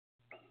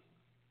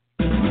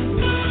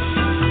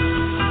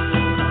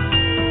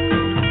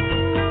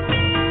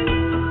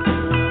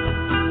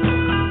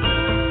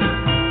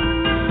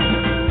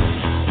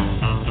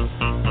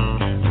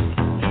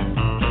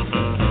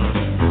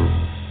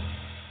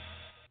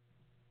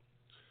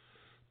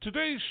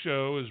Today's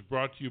show is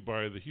brought to you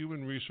by the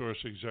Human Resource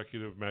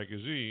Executive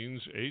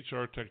Magazine's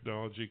HR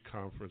Technology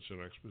Conference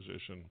and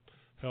Exposition,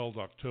 held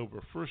October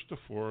 1st to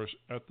 4th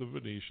at the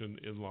Venetian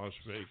in Las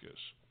Vegas.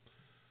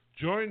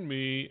 Join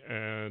me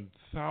and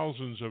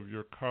thousands of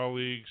your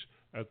colleagues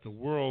at the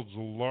world's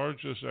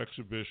largest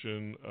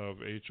exhibition of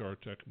HR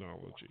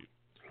technology.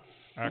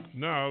 Act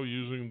now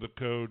using the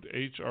code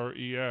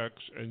HREX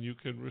and you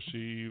can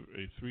receive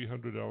a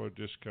 $300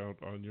 discount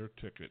on your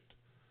ticket.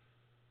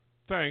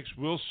 Thanks,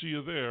 we'll see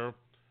you there.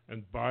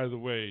 And by the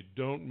way,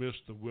 don't miss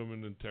the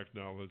Women in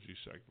Technology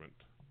segment.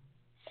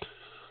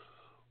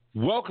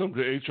 Welcome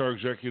to HR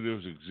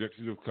Executives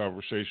Executive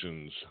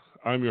Conversations.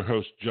 I'm your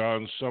host,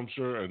 John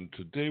Sumser, and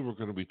today we're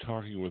going to be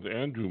talking with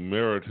Andrew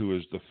Marritt, who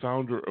is the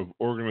founder of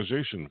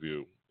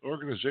OrganizationView.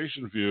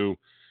 OrganizationView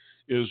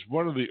is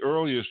one of the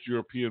earliest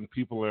European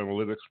people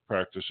analytics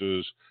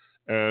practices,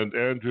 and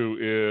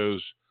Andrew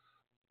is,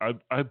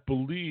 I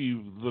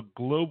believe, the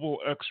global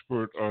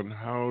expert on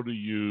how to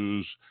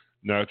use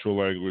natural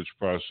language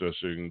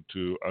processing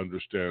to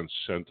understand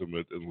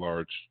sentiment in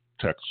large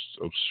texts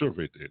of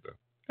survey data.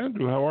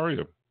 Andrew, how are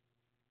you?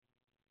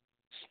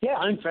 Yeah,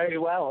 I'm very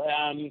well.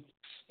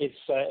 It's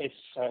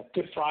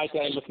Good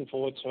Friday. Looking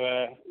forward to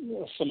a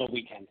summer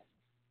weekend.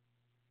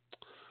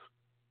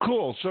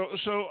 Cool. So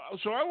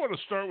I want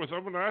to start with.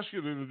 I'm going to ask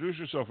you to introduce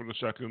yourself in a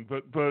second,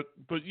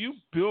 but you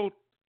built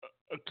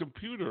a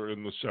computer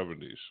in the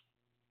 70s.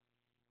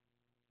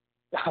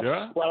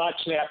 Yeah. Well,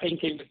 actually, I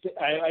think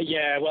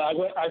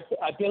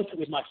I built it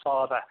with my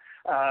father.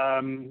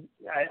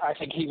 I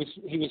think he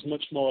was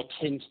much more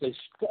akin to this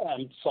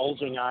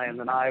soldering iron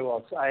than I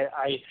was.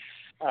 I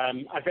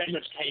very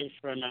much came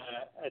from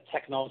a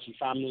technology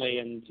family,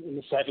 and in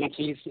the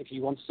 70s, if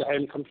you wanted a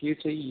home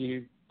computer,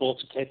 you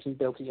bought a kit and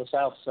built it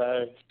yourself.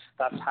 So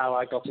that's how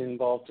I got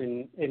involved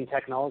in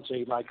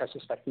technology, like I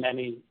suspect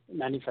many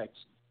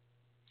folks.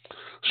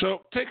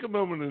 So take a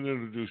moment and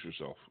introduce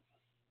yourself.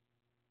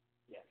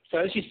 So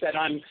as you said,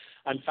 I'm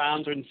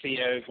founder and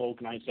CEO of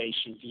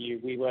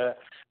OrganizationView.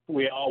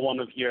 We are one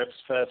of Europe's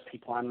first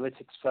people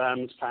analytics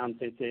firms,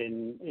 founded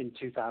in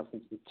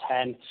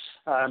 2010.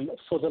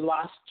 For the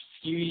last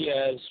few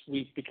years,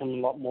 we've become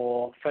a lot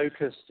more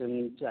focused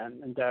and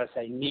dare I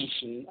say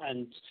niche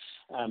and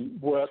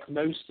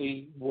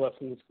mostly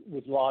working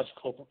with large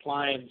corporate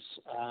clients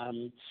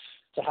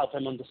to help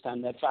them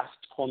understand their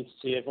vast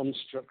quantity of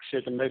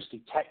unstructured and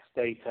mostly text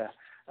data.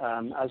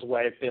 As a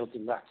way of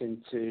building that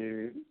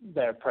into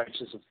their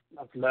approaches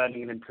of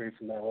learning and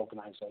improving their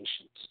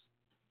organizations.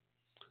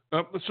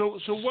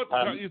 So what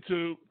got you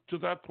to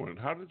that point?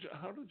 How did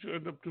you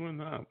end up doing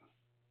that?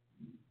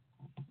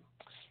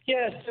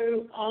 Yeah,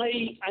 so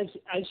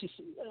as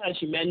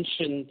you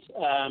mentioned,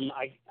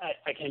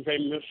 I came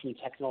very much from a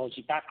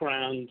technology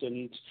background,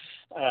 and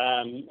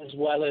as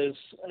well as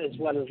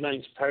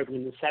learning to program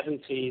in the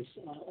 70s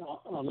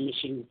on a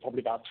machine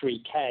probably about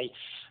 3K.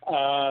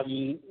 I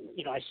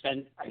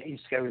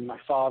used to go with my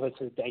father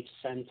to the data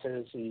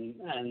centers,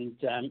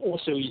 and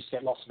also used to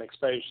get lots of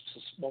exposure to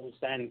what was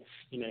then,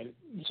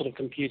 sort of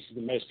computers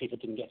that most people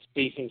didn't get to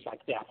see, things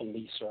like the Apple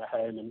Lisa at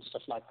home and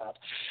stuff like that.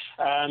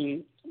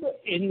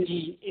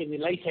 In the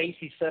late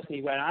 80s,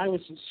 certainly when I was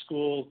at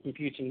school,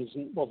 computing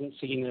wasn't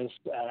seen as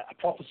a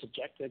proper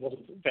subject. It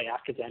wasn't very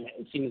academic. It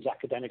was seen as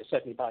academic,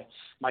 certainly by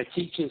my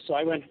teachers. So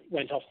I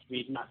went off to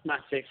read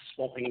mathematics,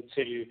 swapping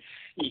to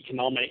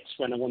economics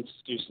when I wanted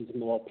to do something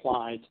more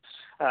applied.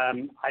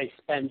 I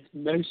spent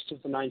most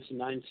of the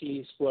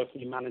 1990s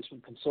working in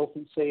management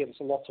consultancy. There was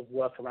a lot of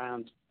work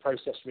around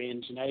process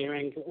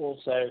reengineering.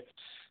 Also,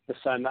 the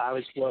firm that I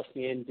was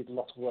working in did a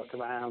lot of work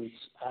around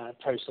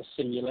process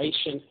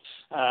simulation,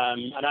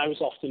 and I was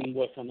often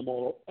working on the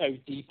more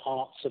OD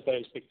parts of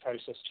those big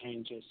process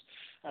changes.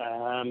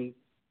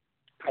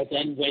 I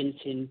then went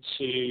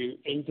into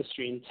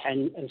industry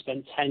and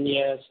spent 10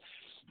 years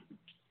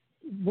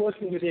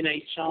working within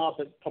HR,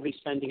 but probably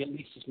spending at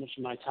least as much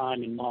of my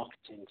time in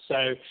marketing.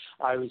 So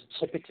I was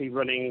typically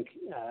running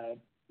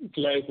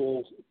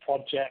global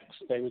projects.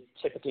 They were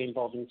typically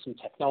involving some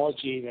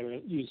technology. They were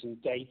using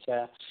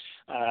data.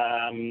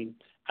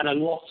 And a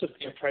lot of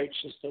the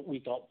approaches that we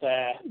got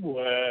there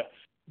were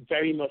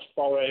very much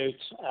borrowed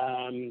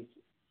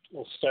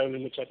or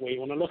stolen, whichever way you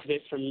want to look at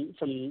it,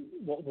 from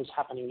what was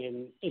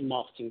happening in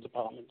marketing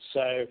departments.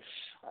 So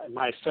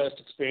my first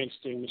experience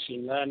doing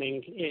machine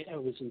learning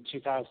was in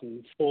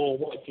 2004,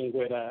 working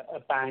with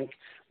a bank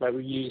where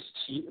we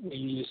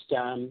used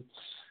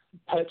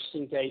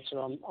purchasing data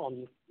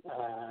on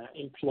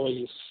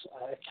employees'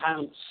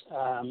 accounts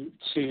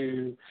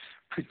to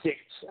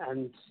predict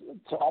and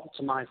to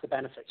optimize the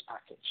benefits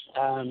package.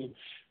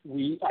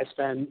 I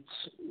spent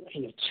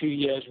 2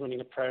 years running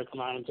a program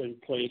around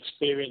employee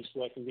experience,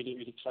 working really,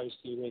 really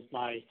closely with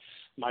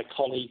my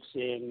colleagues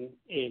in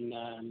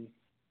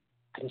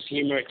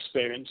consumer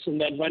experience. And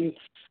then when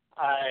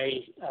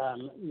I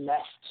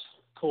left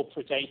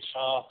corporate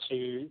HR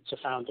to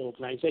found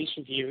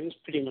OrganizationView, it was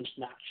pretty much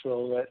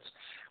natural that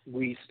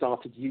we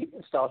started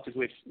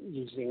with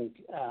using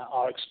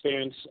our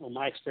experience, or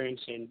my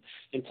experience in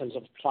terms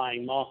of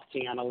applying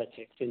marketing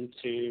analytics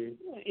into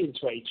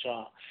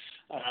HR.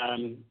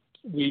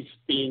 We've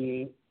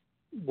been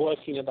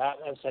working at that,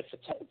 as I said,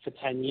 for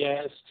 10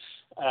 years.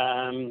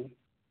 And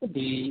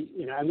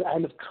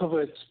have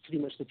covered pretty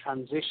much the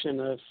transition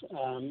of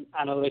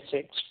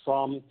analytics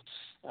from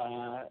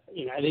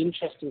an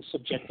interesting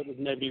subject that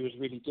nobody was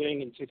really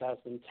doing in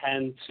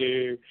 2010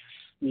 to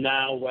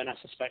now, when I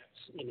suspect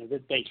the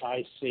data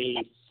I see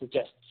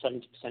suggests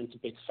 70%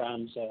 of big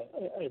firms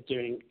are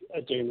doing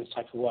this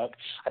type of work.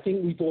 I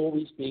think we've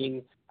always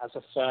been, as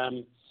a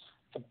firm,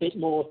 a bit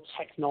more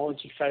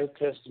technology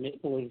focused, a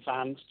bit more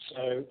advanced.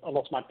 So a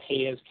lot of my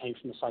peers came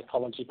from a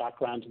psychology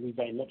background, and we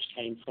very much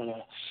came from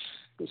a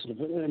sort of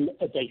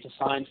a data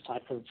science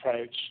type of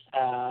approach,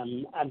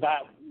 and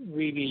that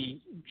really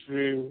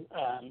drew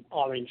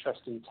our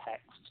interest in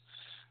text.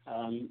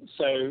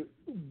 So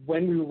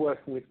when we were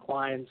working with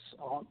clients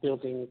on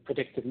building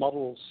predictive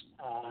models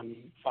 5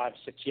 or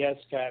 6 years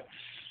ago,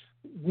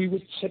 we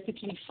would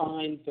typically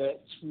find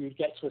that we would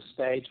get to a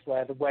stage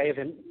where the way of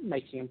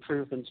making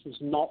improvements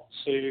was not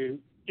to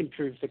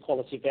improve the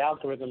quality of the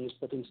algorithms,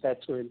 but instead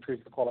to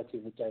improve the quality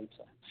of the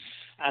data.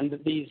 And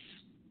that these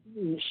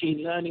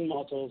machine learning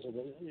models,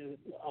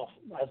 or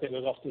as they were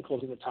often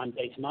called at the time,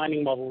 data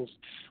mining models,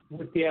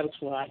 would be able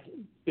to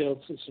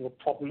build some sort of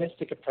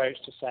probabilistic approach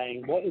to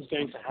saying what is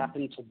going to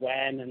happen to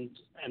when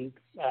and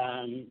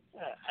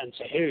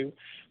to who,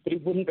 but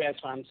it wouldn't be able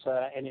to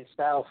answer in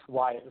itself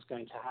why it was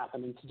going to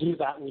happen. And to do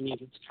that, we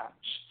needed to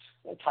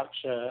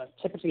capture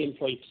typically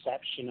employee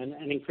perception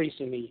and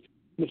increasingly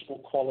much more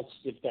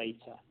qualitative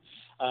data.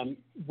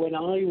 When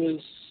I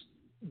was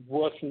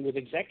working with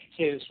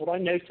executives, what I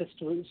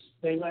noticed was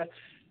they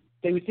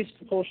were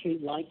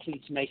disproportionately likely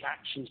to make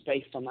actions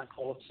based on that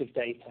qualitative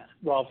data,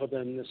 rather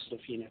than the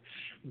sort of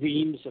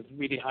reams of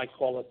really high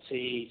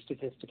quality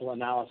statistical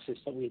analysis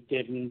that we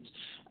didn't.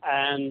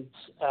 And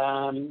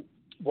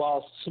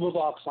whilst some of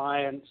our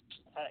clients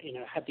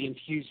had the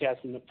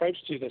enthusiasm approach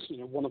to this,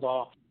 one of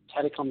our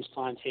telecoms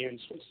clients here in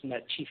Switzerland,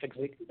 their chief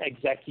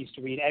exec used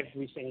to read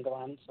every single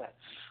answer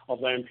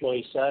of their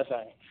employee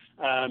survey.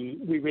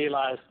 We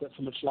realized that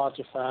for much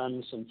larger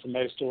firms and for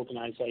most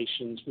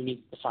organizations, we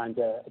needed to find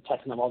a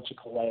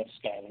technological way of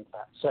scaling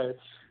that. So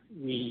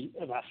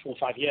about 4 or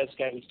 5 years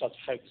ago, we started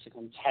focusing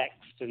on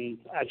text, and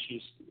as you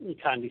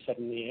kindly said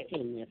in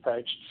the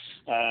approach,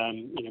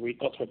 we've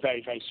got to a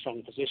very, very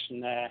strong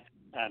position there,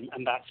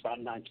 and that's about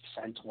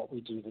 90% of what we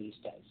do these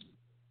days.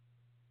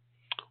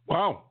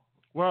 Wow.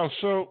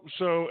 So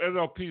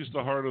NLP is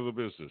the heart of the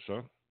business,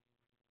 huh?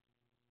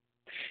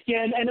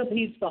 Yeah, and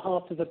NLP is the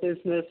heart of the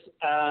business.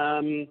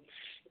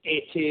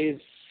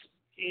 It's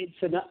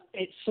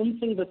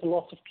something that a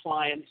lot of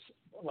clients,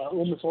 well,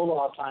 almost all of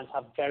our clients,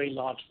 have very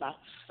large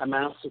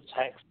amounts of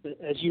text.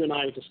 As you and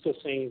I were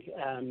discussing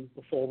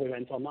before we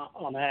went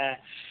on air,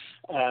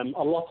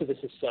 a lot of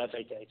this is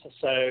survey data.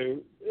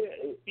 So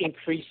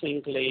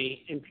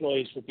increasingly,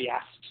 employees will be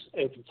asked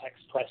open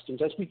text questions.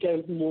 As we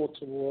go more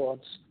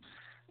towards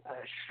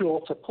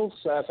shorter pulse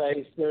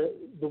surveys,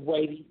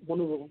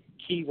 one of the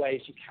key ways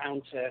you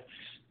counter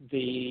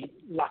the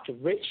lack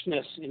of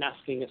richness in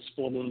asking a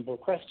small number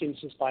of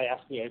questions is by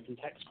asking open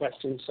text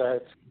questions.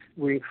 So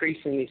we're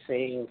increasingly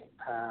seeing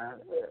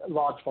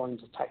large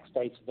volumes of text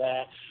data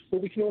there.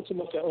 But we can also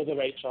look at other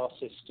HR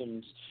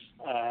systems,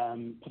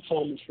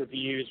 performance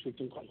reviews. We've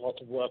done quite a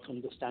lot of work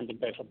understanding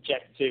both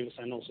objectives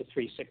and also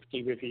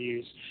 360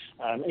 reviews,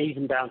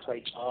 even down to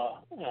HR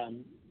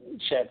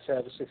shared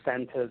services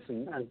centers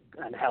and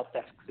help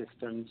desk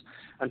systems,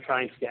 and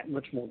trying to get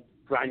much more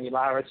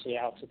granularity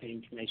out of the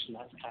information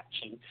that's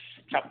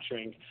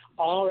capturing.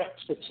 Our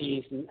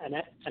expertise and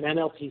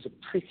NLP is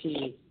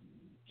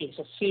it's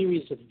a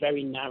series of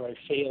very narrow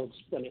fields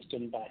when it's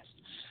done best.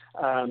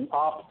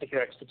 Our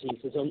particular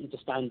expertise is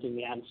understanding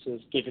the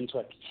answers given to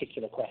a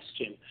particular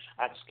question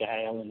at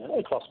scale and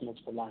across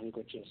multiple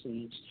languages,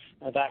 and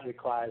that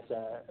requires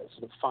a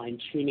sort of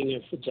fine-tuning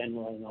of the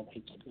general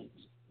NLP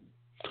techniques.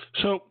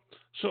 So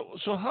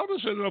how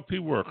does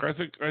NLP work? I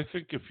think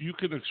if you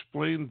can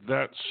explain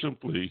that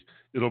simply,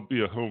 it'll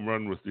be a home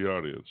run with the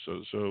audience.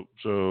 So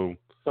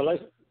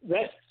let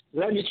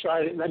me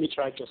try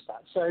just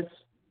that. So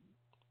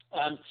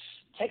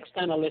text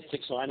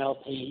analytics, or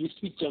NLP, used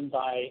to be done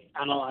by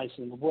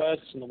analyzing the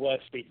words and the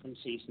word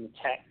frequencies in the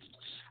text.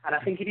 And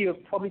I think if you were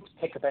probably to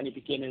pick up any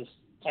beginner's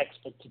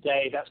textbook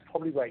today, that's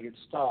probably where you'd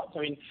start. I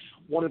mean,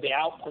 one of the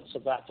outputs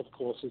of that, of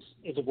course,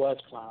 is a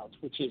word cloud,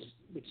 which is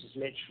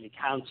literally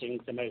counting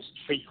the most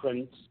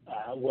frequent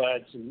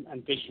words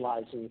and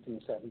visualizing it in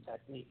a certain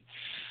technique.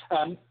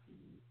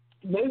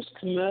 Most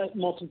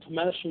modern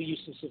commercial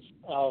uses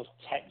of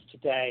text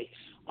today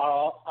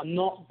are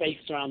not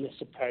based around this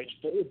approach,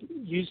 but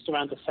used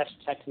around a set of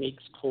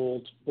techniques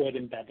called word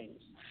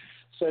embeddings.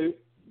 So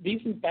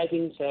these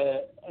embeddings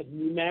are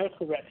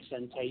numerical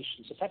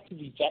representations,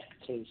 effectively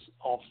vectors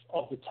of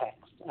the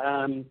text.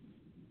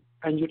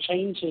 And you're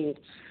changing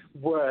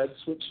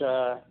words which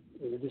are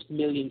there's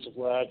millions of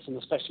words, and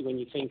especially when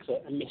you think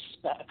that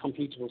a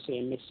computer will see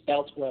a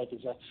misspelt word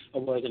as a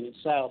word in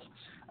itself,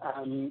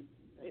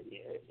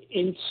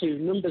 into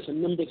numbers,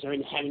 and numbers are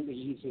inherently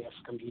easier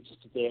for computers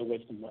to deal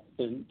with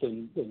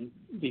than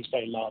these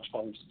very large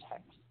volumes of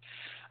text.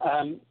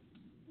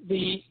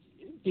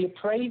 The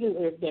appraise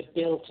that they're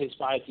built is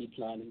via deep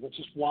learning, which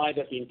is why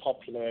they've been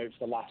popular over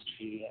the last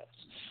few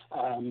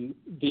years.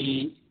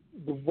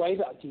 The way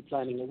that deep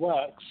learning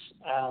works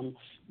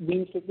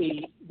means that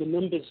the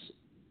numbers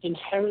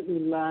inherently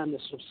learn the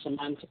sort of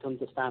semantic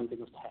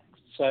understanding of text.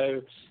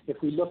 So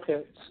if we look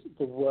at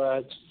the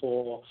word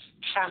for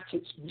cat,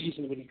 it's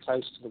reasonably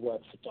close to the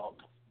word for dog,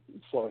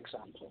 for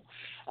example.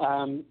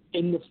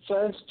 In the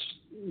first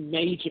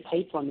major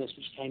paper on this,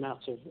 which came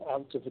out of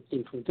a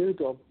team from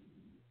Google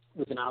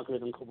with an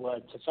algorithm called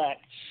Word2Vec,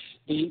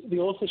 the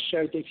authors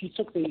showed that if you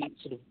took the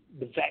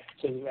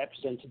vector that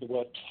represented the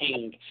word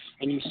king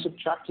and you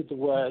subtracted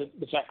the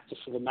vector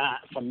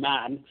for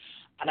man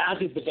and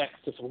added the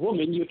vector for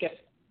woman, you would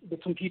get, the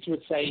computer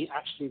would say,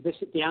 actually,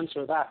 the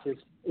answer of that is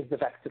the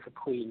vector for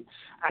queen.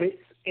 And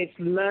it's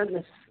learned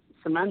this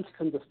semantic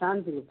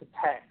understanding of the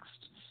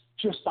text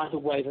just by the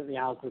way that the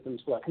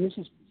algorithms work. And this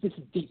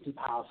is deeply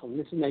powerful, and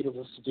this enables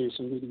us to do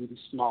some really, really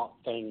smart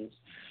things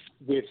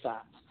with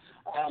that.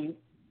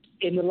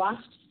 In the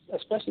last,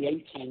 especially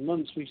 18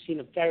 months, we've seen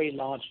a very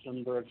large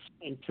number of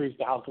improved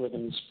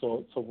algorithms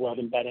for word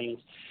embeddings,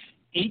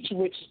 each of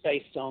which is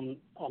based on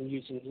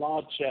using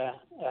larger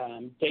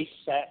data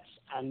sets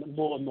and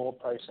more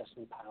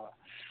processing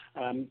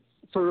power.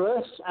 For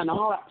us and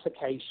our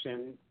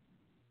application,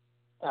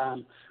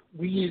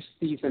 we use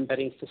these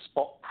embeddings to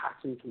spot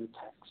patterns in the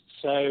text.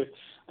 So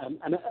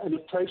an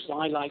approach that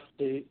I like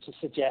to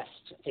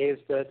suggest is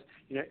that,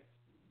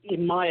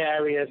 in my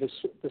area,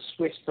 the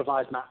Swiss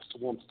provide maps to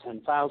 1 to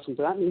 10,000,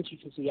 but that means you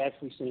can see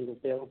every single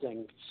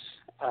building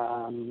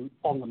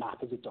on the map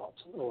as a dot,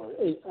 or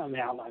on the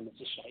outline of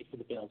the shape of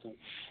the building.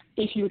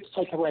 If you were to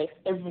take away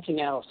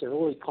everything else, there are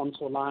all the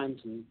contour lines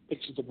and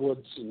pictures of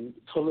woods and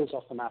colours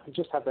off the map, and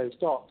just have those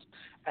dots,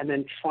 and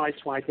then try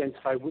to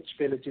identify which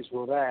villages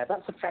were there,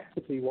 that's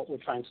effectively what we're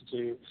trying to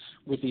do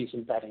with these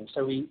embeddings.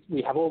 So we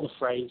have all the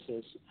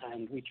phrases,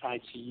 and we try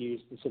to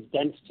use the sort of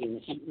density in the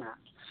heat map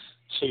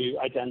to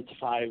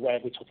identify where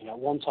we're talking about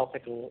one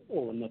topic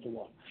or another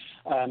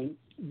one.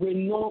 We're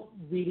not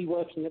really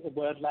working at the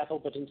word level,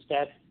 but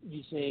instead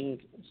using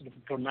sort of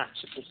a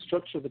grammatical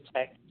structure of the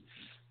text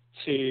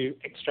to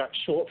extract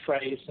short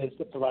phrases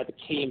that provide the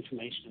key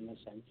information in the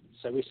sentence.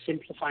 So we're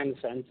simplifying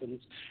the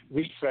sentence,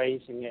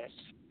 rephrasing it,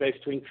 both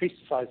to increase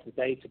the size of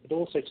the data, but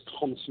also to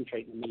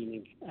concentrate the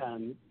meaning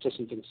to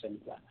something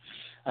simpler.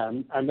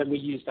 And then we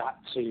use that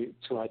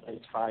to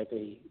identify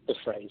the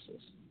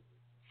phrases.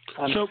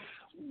 Go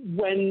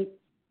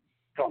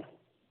on.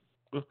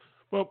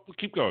 Well,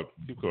 keep going.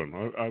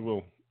 I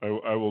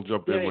will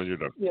jump in when you're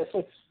done.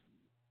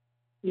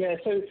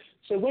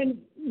 So when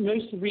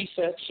most of the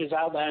researchers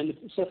out there, and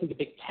certainly the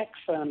big tech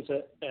firms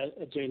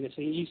are doing this,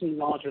 are using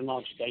larger and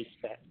larger data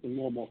sets and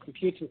more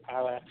computing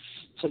power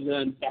to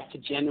learn better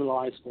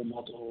generalizable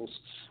models.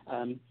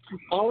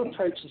 Our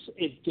approach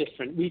is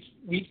different.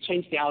 We've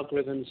changed the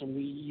algorithms, and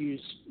we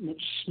use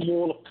much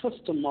smaller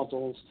custom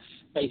models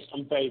based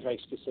on very, very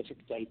specific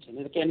data.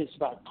 And again, it's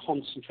about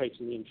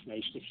concentrating the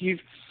information. If you've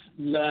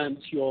learned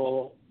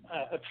your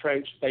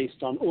approach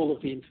based on all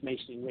of the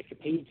information in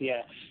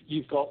Wikipedia,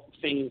 you've got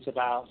things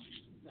about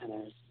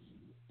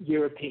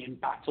European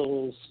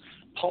battles,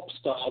 pop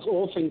stars,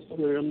 all things that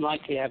we're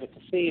unlikely ever to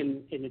see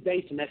in the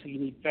data, and therefore you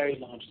need very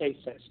large data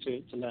sets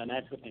to learn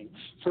everything.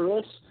 For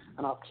us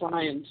and our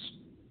clients,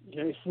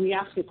 if we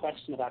ask a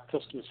question about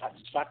customer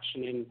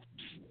satisfaction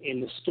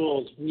in the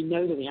stores, we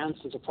know that the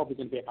answers are probably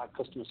going to be about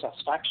customer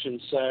satisfaction.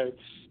 So,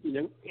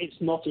 it's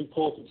not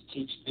important to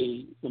teach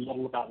the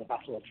model about the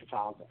Battle of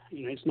Trafalgar.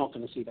 It's not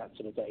going to see that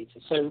sort of data.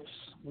 So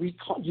we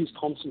use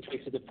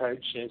concentrated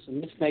approaches,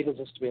 and this enables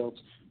us to build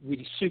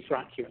really super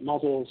accurate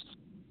models,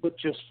 but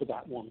just for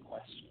that one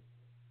question.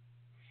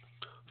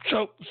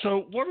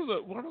 So one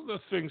of the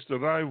things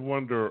that I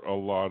wonder a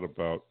lot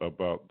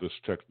about this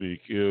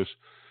technique is,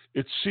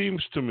 it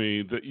seems to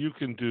me that you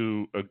can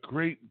do a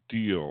great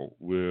deal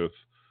with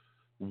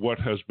what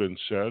has been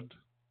said.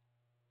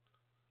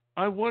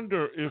 I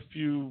wonder if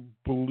you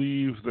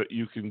believe that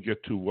you can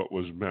get to what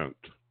was meant.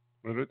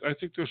 And I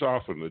think there's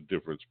often a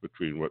difference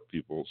between what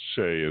people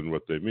say and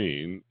what they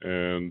mean.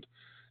 And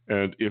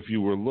if you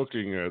were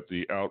looking at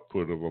the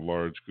output of a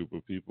large group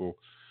of people,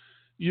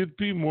 you'd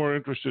be more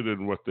interested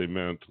in what they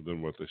meant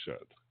than what they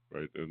said.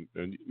 Right,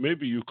 and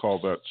maybe you call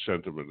that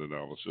sentiment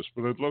analysis,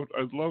 but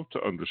I'd love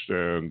to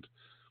understand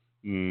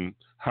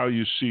how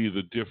you see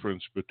the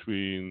difference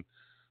between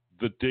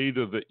the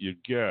data that you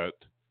get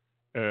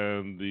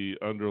and the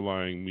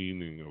underlying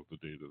meaning of the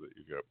data that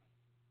you get.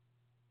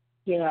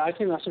 Yeah, I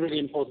think that's a really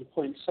important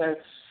point. So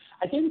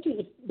I don't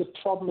think the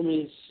problem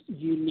is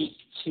unique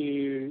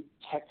to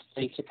text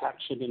data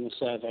captured in a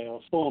survey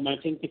or form. I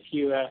think if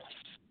you are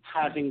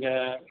having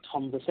a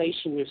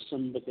conversation with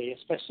somebody,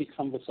 especially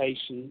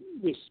conversation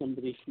with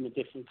somebody from a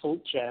different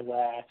culture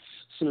where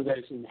some of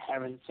those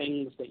inherent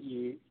things that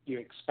you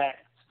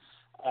expect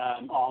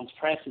aren't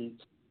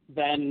present,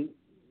 then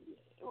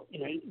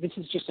this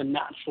is just a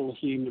natural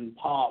human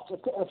part.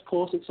 Of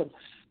course,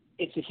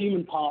 it's a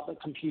human part that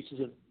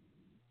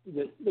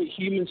that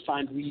humans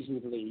find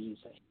reasonably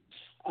easy,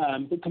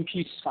 but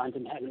computers find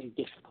inherently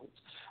difficult.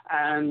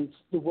 And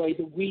the way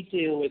that we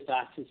deal with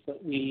that is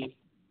that we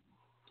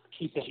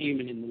keep a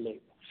human in the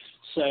loop.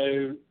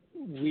 So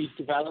we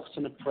developed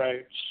an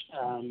approach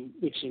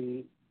which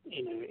in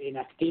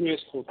academia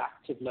is called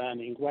active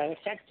learning, where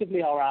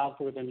effectively our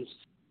algorithms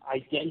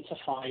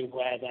identify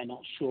where they're not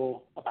sure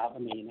about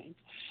the meaning,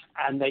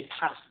 and they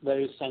pass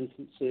those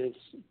sentences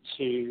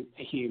to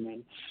a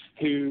human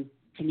who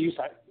can use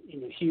that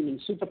human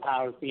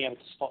superpower of being able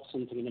to spot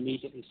something and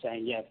immediately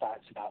saying, yeah,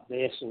 that's about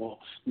this, or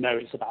no,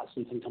 it's about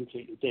something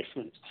completely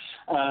different.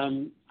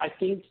 I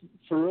think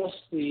for us,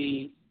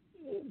 the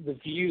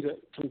view that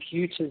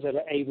computers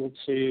are able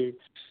to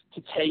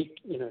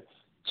take,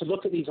 to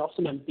look at these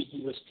often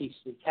ambiguous pieces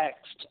of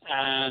text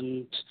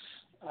and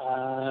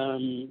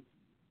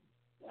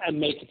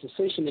make a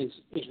decision is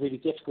really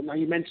difficult. Now,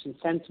 you mentioned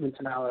sentiment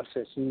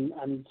analysis,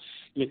 and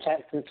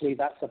technically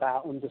that's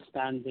about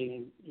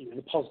understanding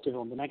the positive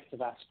or the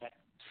negative aspect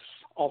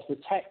of the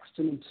text.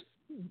 And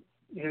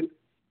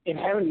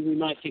inherently we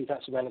might think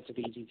that's a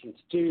relatively easy thing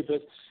to do,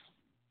 but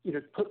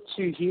put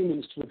two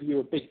humans to review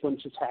a big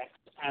bunch of text,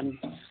 and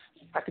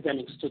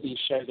academic studies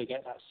show they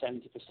get that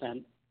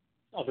 70%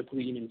 of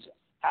agreement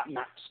at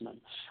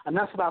maximum. And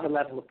that's about the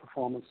level of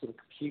performance that a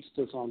computer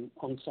does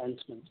on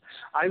sentiment.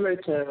 I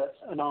wrote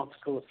an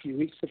article a few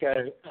weeks ago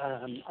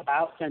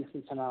about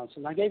sentiment analysis,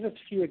 and I gave a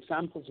few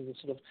examples of the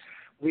sort of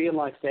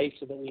real-life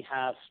data that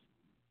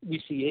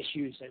we see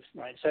issues with,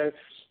 right? So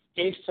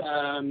if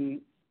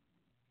an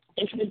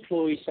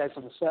employee says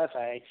on a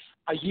survey,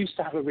 I used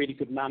to have a really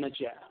good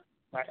manager,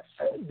 right?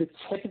 The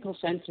typical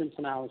sentiment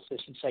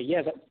analysis would say,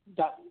 yeah,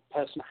 that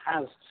person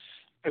has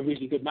a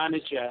really good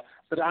manager,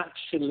 but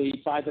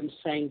actually by them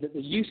saying that they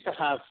used to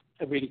have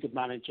a really good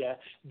manager,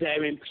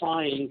 they're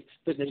implying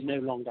that they no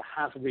longer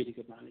have a really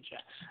good manager.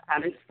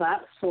 And it's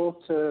that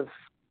sort of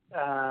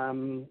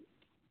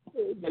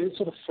those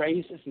sort of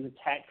phrases in the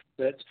text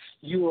that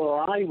you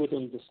or I would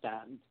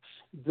understand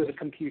that a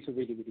computer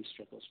really, really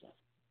struggles with.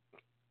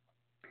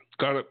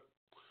 Got it.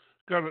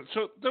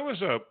 So there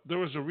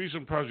was a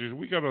recent project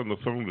we got on the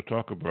phone to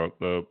talk about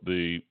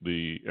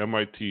the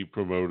MIT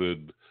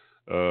promoted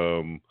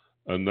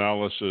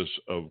analysis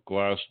of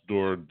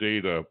Glassdoor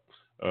data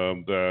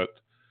that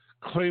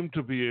claimed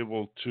to be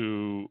able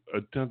to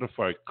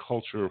identify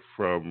culture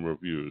from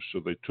reviews. So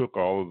they took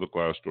all of the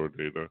Glassdoor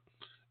data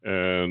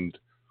and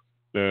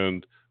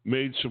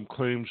made some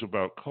claims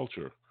about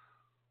culture.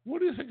 What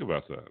do you think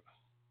about that?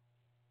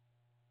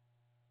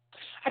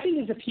 I think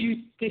there's a few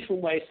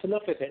different ways to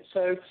look at it.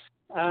 So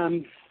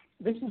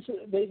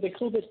they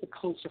call this the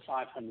Culture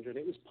 500.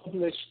 It was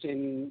published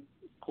in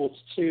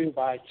Q2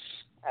 by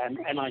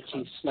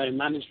MIT Sloan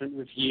Management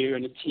Review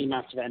and a team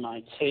out of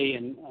MIT,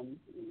 and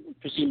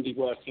presumably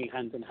working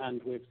hand in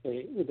hand with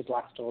the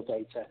Glassdoor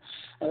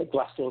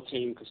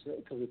team because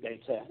of the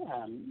data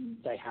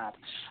they had.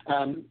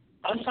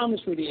 I found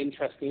this really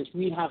interesting as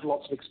we have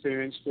lots of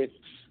experience with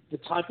the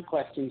type of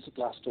questions that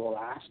Glassdoor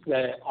ask.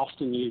 They're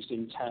often used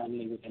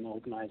internally within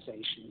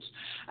organizations.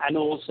 And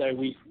also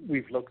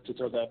we've looked at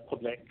other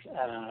public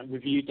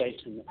review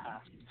data in the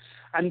past.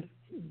 And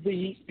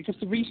because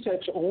the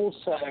research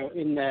also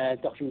in their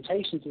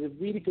documentation did a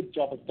really good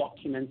job of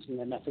documenting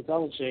their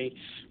methodology,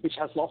 which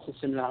has lots of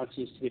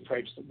similarities to the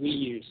approach that we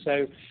use.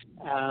 So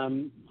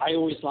I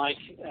always like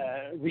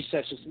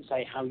researchers that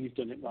say how you've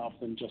done it rather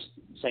than just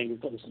saying we've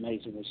got this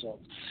amazing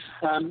result.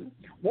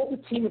 What the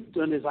team have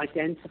done is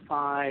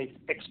identify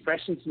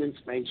expressions and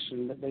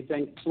information that they've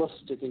then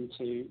clustered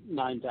into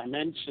 9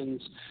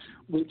 dimensions,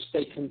 which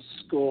they can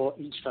score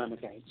each firm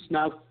against.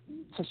 Now,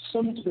 to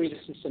some degree,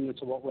 this is similar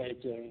to what we're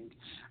doing.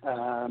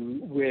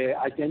 We're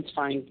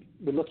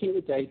looking at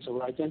the data,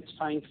 we're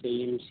identifying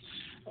themes,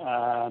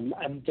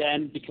 and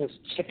then because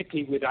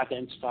typically we'd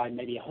identify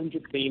maybe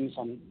 100 themes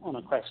on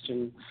a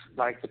question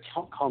like the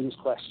comms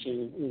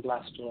question in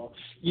Glassdoor,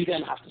 you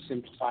then have to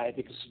simplify it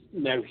because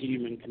no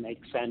human can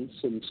make sense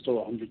and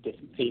store 100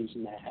 different themes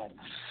in their head.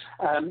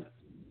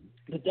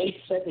 The data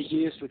set they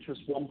used, which was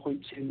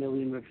 1.2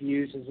 million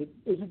reviews,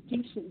 is a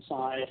decent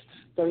size,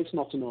 though it's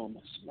not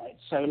enormous, right?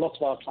 So a lot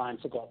of our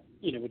clients have got,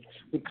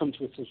 would come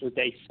to us with a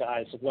data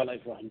size of well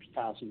over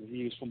 100,000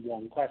 reviews from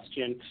one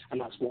question, and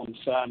that's one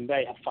firm.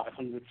 They have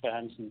 500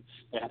 firms, and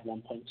they had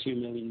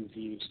 1.2 million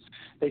reviews.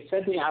 They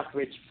said the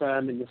average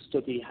firm in the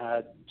study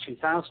had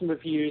 2,000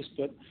 reviews,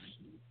 but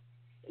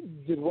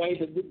the way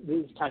that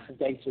this type of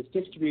data is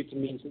distributed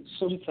means that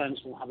some firms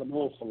will have an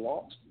awful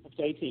lot of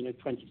data,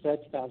 20,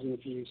 30,000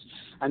 reviews,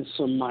 and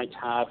some might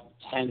have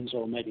tens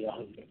or maybe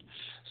 100.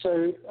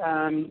 So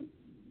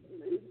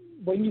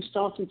when you're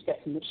starting to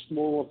get much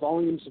smaller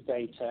volumes of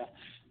data,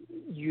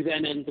 you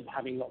then end up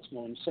having lots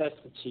more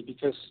uncertainty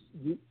because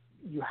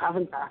you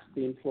haven't asked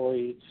the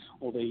employee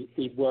or the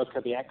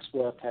worker, the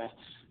ex-worker,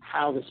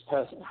 how this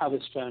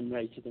firm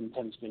rated in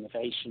terms of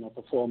innovation or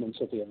performance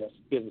or the other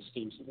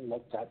schemes that we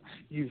looked at.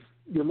 You're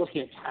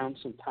looking at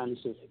counts and pounds,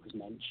 as it was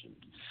mentioned.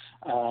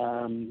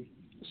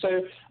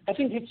 So I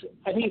think it's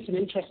an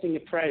interesting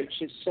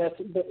approach. It's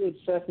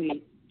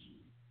certainly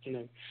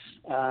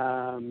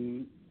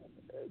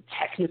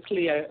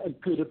technically a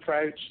good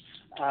approach.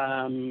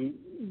 I'm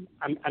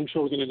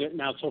sure we're going to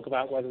now talk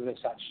about whether this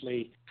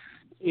actually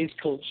is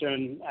culture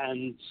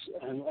and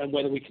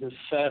whether we can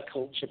infer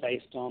culture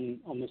based on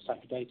this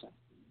type of data.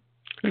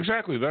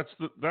 Exactly. That's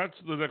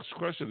the next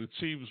question.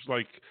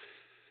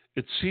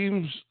 It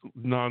seems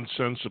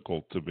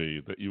nonsensical to me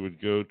that you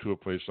would go to a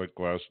place like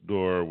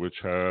Glassdoor, which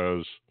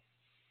has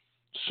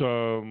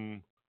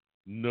some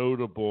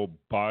notable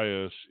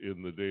bias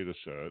in the data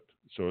set.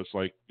 So it's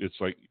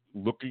like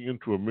looking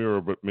into a mirror,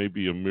 but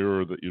maybe a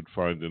mirror that you'd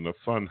find in a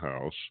fun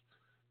house,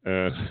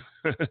 and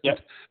Yep.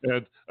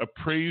 and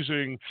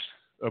appraising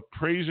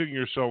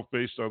yourself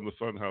based on the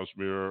funhouse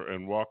mirror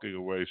and walking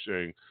away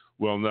saying,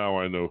 well, now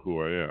I know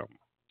who I am.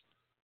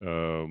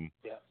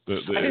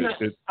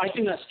 I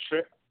think that's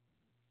true.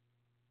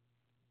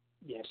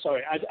 Yeah,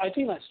 sorry. I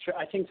think that's true.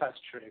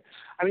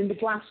 I mean, the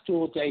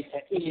Glassdoor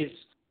data is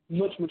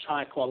much, much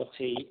higher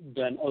quality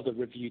than other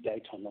review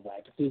data on the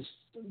web. There's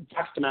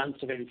vast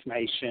amounts of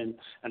information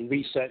and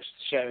research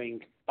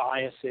showing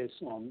biases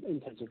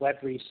in terms of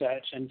web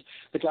research, and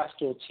the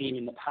Glassdoor team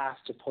in the past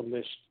have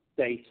published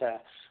data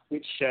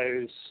which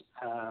shows,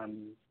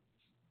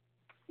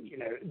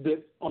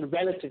 that on a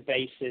relative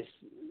basis,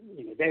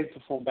 they would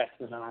perform better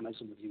than an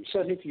Amazon review.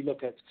 Certainly, if you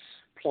look at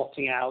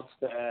plotting out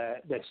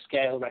their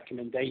scale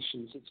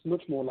recommendations, it's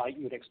much more like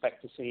you would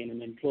expect to see in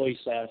an employee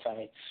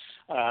survey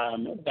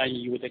than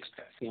you would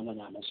expect to see on an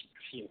Amazon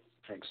review,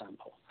 for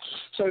example.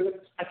 So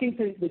I think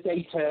the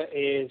data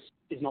is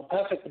not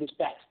perfect, but it's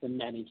better than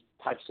many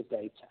types of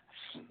data.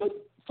 But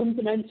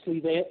fundamentally,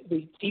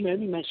 the team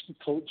only mentioned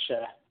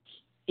culture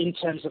in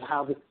terms of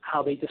how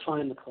they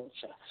define the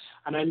culture.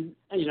 And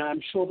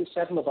I'm sure that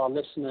several of our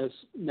listeners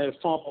know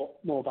far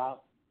more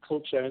about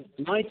culture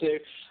than I do.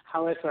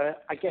 However,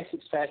 I guess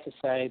it's fair to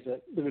say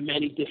that there are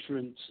many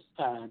different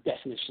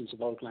definitions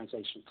of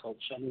organizational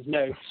culture, and there's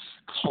no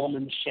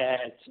common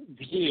shared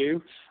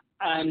view.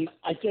 And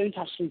I don't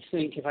actually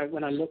think,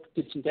 when I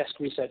did some desk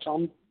research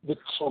on the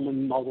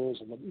common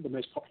models and the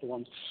most popular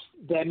ones,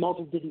 their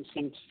model didn't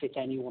seem to fit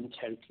anyone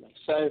totally.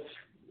 So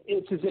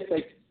it's as if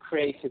they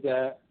created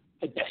a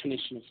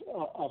definition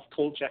of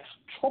culture,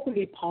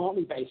 probably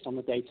partly based on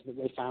the data that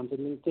they found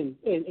in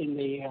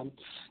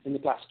the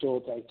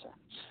Glassdoor data.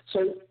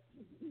 So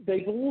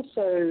they've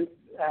also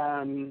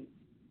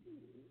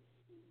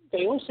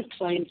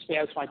claim to be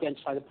able to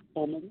identify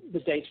the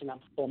data and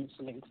that performance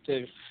linked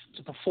to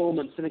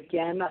performance. And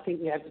again, I think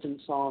the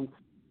evidence on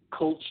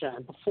culture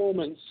and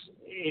performance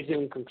is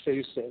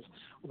inconclusive,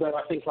 although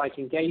I think, like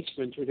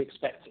engagement, we'd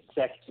expect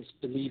executives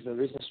to believe there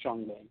is a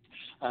strong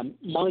link.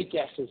 My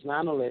guess as an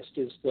analyst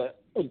is that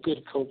a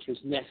good culture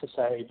is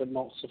necessary but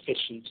not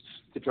sufficient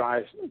to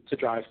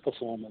drive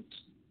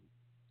performance.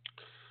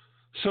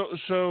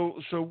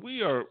 So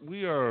we are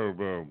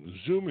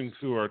zooming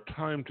through our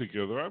time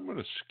together. I'm going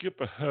to skip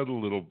ahead a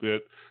little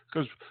bit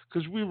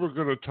because we were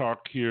going to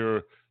talk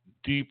here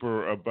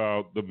deeper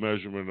about the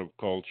measurement of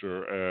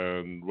culture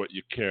and what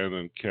you can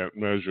and can't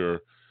measure.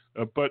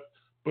 But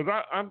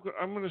I'm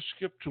going to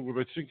skip to what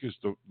I think is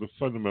the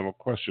fundamental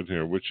question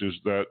here, which is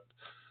that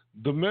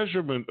the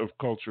measurement of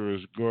culture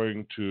is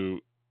going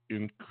to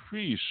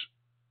increase,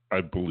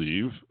 I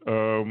believe,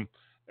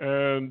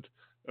 and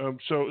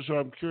so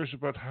I'm curious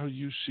about how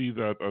you see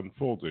that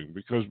unfolding,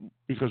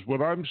 because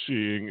what I'm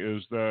seeing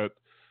is that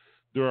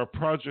there are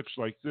projects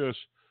like this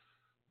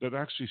that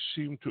actually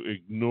seem to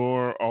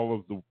ignore all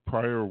of the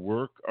prior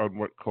work on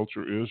what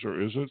culture is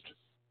or isn't.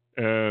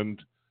 And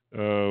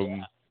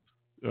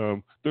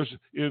there's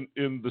in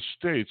the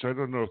States, I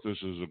don't know if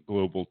this is a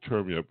global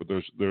term yet, but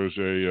there's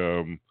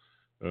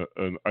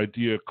an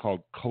idea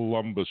called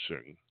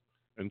Columbusing.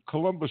 And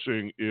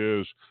Columbusing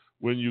is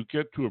when you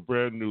get to a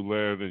brand new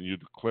land and you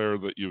declare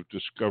that you've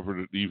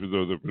discovered it, even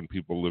though there have been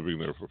people living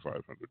there for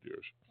 500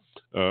 years.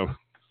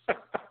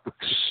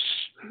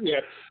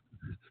 Yeah.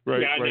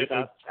 Right. Yeah, I know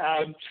that.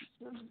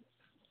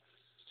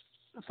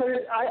 So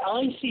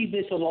I see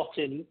this a lot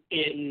in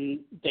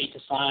data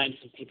science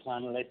and people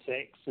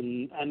analytics,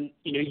 and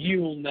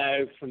you will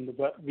know from the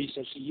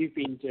research that you've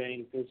been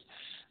doing,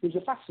 there's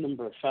a vast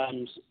number of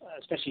firms,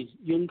 especially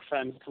young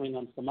firms coming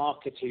onto the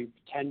market, who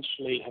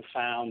potentially have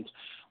found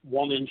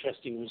one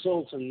interesting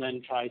result and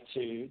then try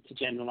to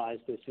generalize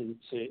this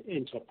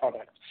into a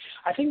product.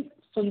 I think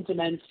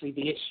fundamentally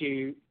the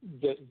issue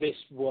that this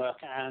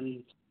work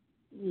and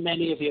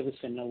many of the other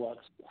similar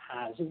works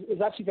has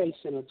is actually very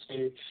similar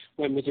to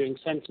when we're doing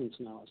sentiment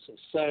analysis.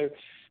 So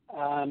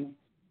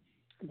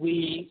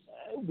we're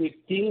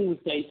dealing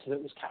with data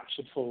that was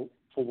captured for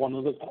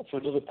another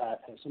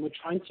purpose, and we're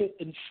trying to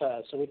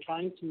infer. So we're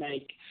trying to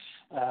make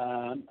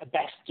a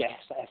best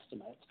guess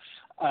estimate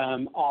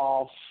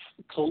of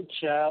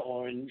culture,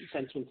 or in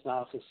sentiment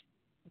analysis,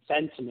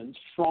 sentiment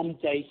from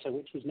data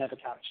which was never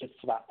captured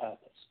for that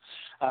purpose.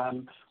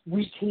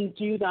 We can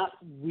do that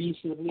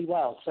reasonably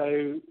well.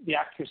 So the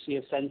accuracy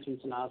of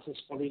sentiment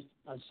analysis probably,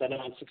 as I said,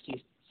 around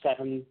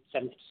 70%.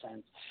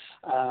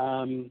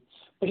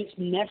 But it's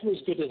never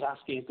as good as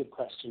asking a good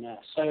questionnaire.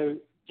 So,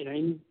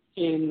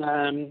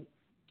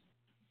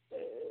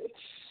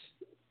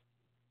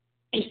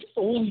 if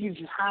all you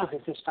have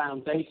is this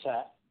found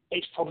data,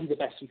 it's probably the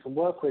best you can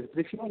work with.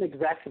 But if you're an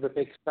exec of a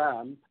big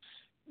firm,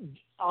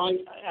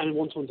 and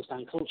want to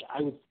understand culture,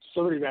 I would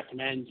thoroughly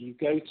recommend you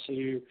go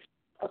to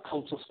a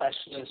cultural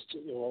specialist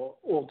or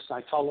org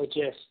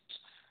psychologist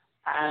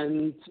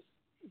and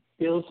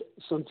build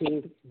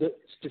something that's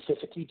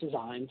specifically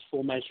designed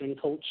for measuring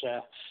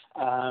culture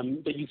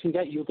that you can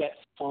get. You'll get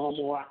far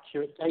more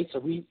accurate data.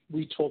 We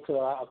talk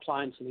about our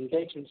clients and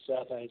engagement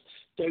surveys.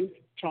 Don't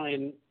try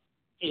and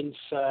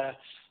infer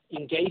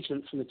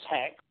engagement from the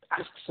text.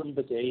 Ask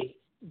somebody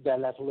their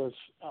level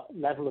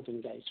of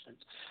engagement.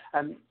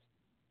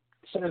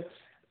 So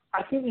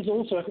I think there's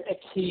also a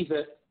key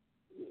that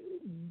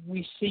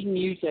we see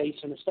new data,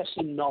 and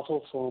especially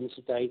novel forms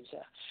of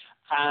data,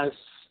 as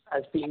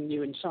being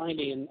new and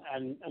shiny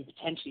and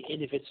potentially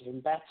innovative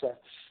and better.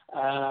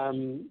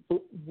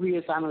 But we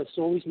as analysts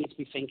always need to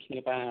be thinking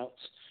about,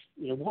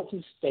 what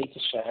does data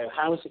show?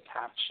 How is it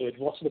captured?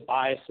 What are the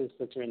biases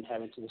that are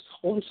inherent in this?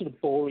 All this sort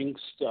of boring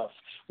stuff,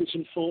 which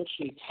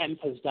unfortunately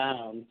tempers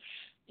down,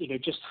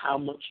 just how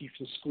much you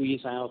can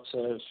squeeze out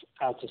of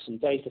some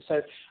data.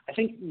 So I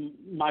think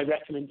my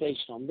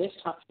recommendation on this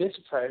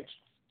approach,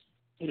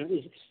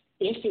 is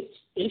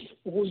if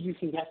all you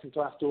can get is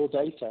Glassdoor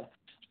data,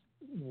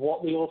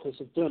 what the authors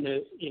have done,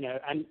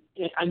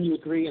 and you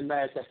agree in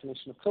their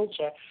definition of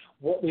culture,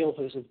 what the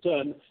authors have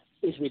done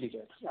is really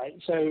good, right?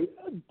 So,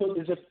 but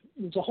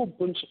there's a whole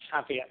bunch of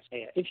caveats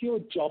here. If you're a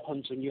job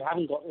hunter and you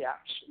haven't got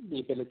the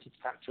ability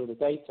to capture all the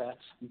data,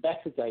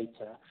 better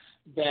data,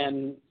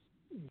 then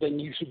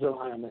you should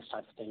rely on this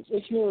type of things.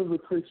 If you're a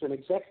recruiter and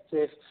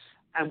executive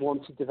and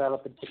want to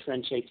develop a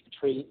differentiated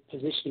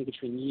positioning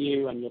between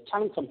you and your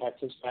talent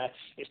competitors, where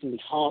it's going to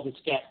be harder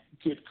to get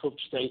good culture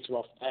data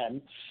off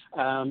them,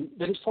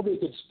 then it's probably a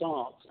good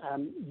start.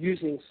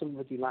 Using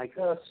somebody like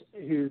us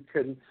who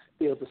can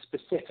build a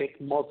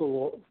specific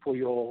model for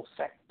your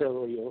sector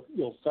or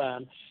your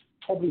firm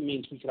probably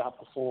means we could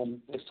outperform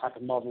this type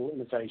of model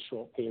in a very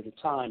short period of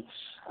time.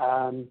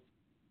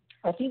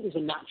 I think there's a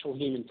natural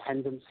human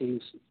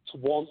tendency to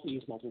want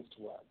these models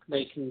to work.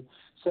 They can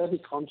certainly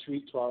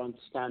contribute to our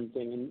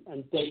understanding,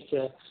 and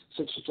data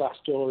such as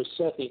Glassdoor is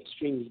certainly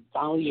extremely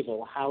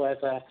valuable.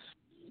 However,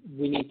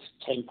 we need to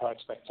temper our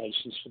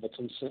expectations for the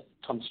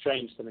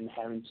constraints that are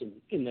inherent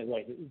in the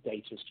way that the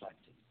data is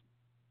collected.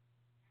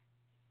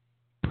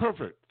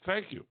 Perfect.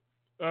 Thank you.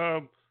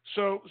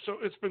 So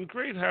it's been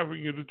great having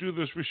you to do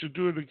this. We should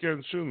do it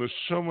again soon. There's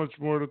so much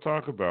more to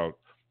talk about.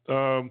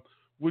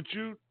 Would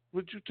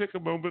you take a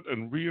moment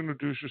and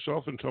reintroduce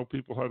yourself and tell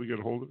people how to get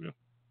a hold of you?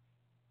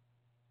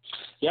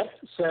 Yep.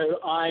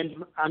 So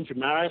I'm Andrew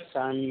Marritt.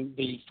 I'm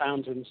the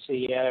founder and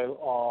CEO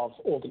of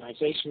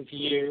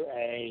OrganizationView,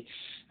 a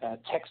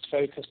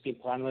text-focused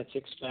people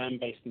analytics firm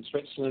based in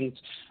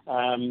Switzerland.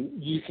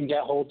 You can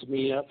get hold of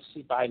me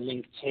obviously by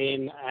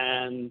LinkedIn,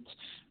 and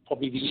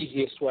probably the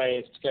easiest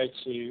way is to go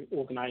to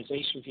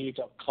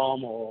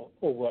organizationview.com or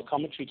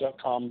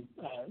workometry.com,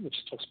 which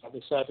talks about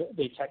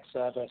the tech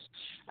service,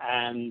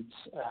 and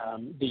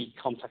the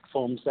contact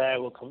forms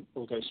there will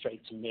go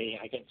straight to me.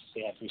 I get to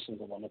see every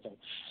single one of them.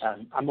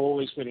 I'm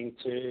always willing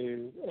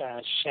to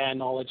share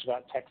knowledge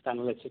about text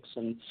analytics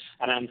and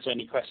answer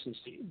any questions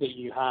that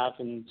you have.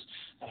 And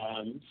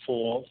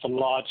for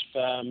large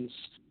firms,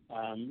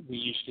 we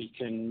usually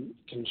can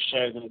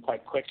show them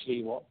quite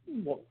quickly what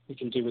we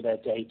can do with their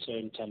data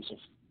in terms of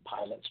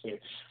pilots.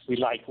 We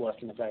like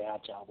working a very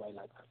agile way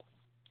like that.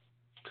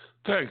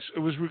 Thanks. It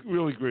was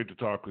really great to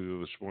talk with you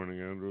this morning,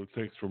 Andrew.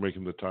 Thanks for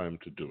making the time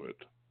to do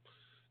it.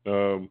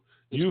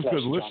 You've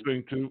been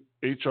listening to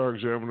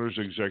HRExaminer's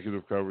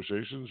Executive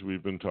Conversations.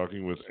 We've been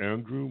talking with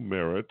Andrew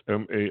Marritt,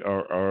 Marritt,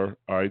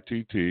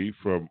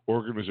 from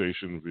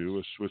OrganizationView,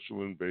 a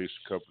Switzerland-based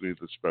company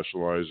that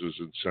specializes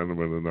in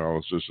sentiment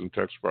analysis and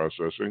text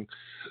processing.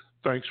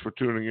 Thanks for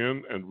tuning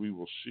in, and we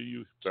will see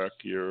you back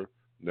here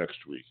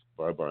next week.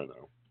 Bye-bye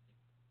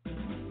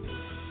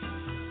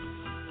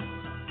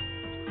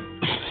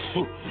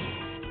now.